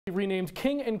Renamed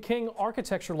King and King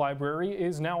Architecture Library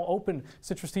is now open.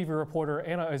 CitrusTV reporter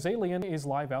Anna Azallion is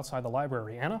live outside the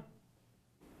library. Anna?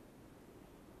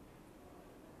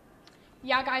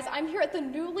 Yeah, guys, I'm here at the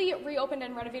newly reopened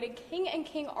and renovated King and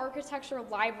King Architecture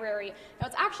Library. Now,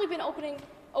 it's actually been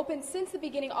open since the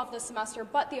beginning of the semester,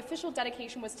 but the official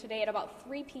dedication was today at about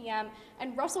 3 p.m.,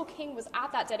 and Russell King was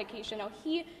at that dedication. Now,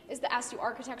 he is the SU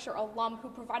Architecture alum who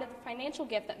provided the financial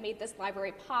gift that made this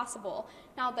library possible.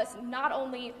 Now, this not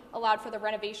only allowed for the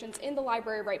renovations in the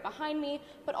library right behind me,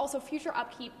 but also future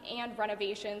upkeep and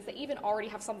renovations. They even already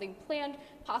have something planned,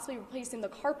 possibly replacing the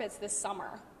carpets this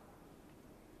summer.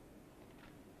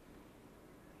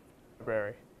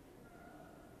 Library.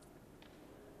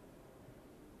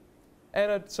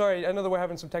 Anna, sorry, I know that we're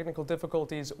having some technical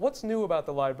difficulties. What's new about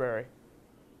the library?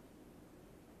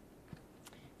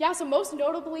 Yeah, so most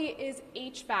notably is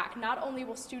HVAC. Not only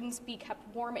will students be kept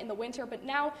warm in the winter, but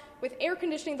now with air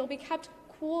conditioning, they'll be kept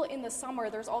cool in the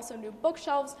summer. There's also new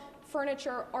bookshelves,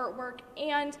 furniture, artwork,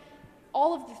 and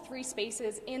all of the 3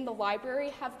 spaces in the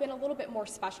library have been a little bit more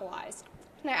specialized.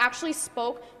 And I actually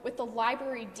spoke with the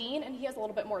library dean, and he has a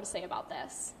little bit more to say about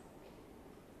this.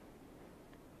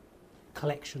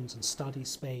 Collections and study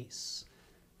space,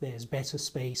 there's better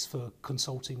space for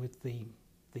consulting with the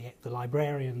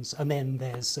librarians, and then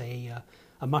there's a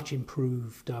much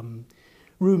improved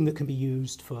room that can be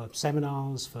used for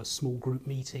seminars, for small group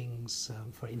meetings,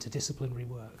 for interdisciplinary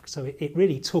work. So it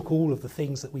really took all of the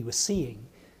things that we were seeing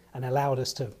and allowed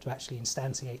us to actually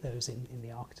instantiate those in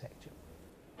the architecture.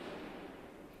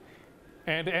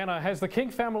 And Anna, has the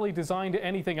King family designed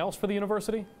anything else for the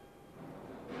university?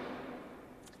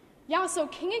 Yeah, so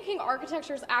King and King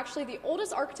Architecture is actually the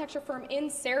oldest architecture firm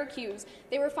in Syracuse.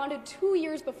 They were founded 2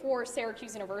 years before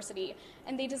Syracuse University,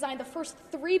 and they designed the first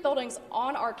 3 buildings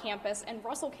on our campus, and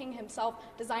Russell King himself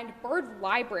designed Bird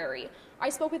Library. I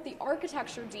spoke with the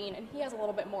architecture dean, and he has a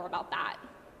little bit more about that.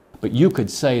 But you could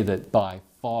say that by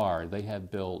far they have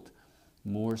built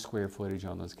more square footage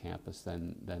on this campus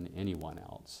than anyone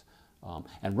else.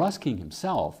 And Russ King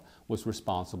himself was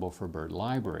responsible for Bird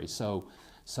Library. So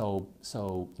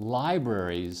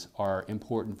libraries are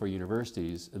important for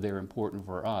universities. They're important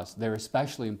for us. They're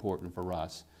especially important for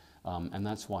Russ, and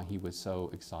that's why he was so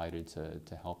excited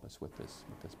to help us with this.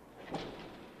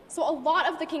 So a lot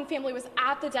of the King family was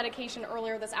at the dedication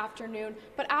earlier this afternoon,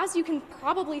 but as you can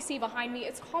probably see behind me,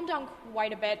 it's calmed down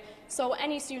quite a bit. So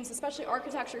any students, especially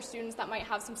architecture students that might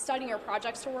have some studying or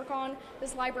projects to work on,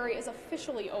 this library is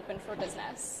officially open for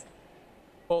business.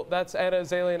 Well, that's Anna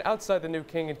Azallion outside the new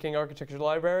King and King Architecture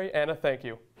Library. Anna, thank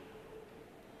you.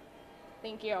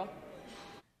 Thank you.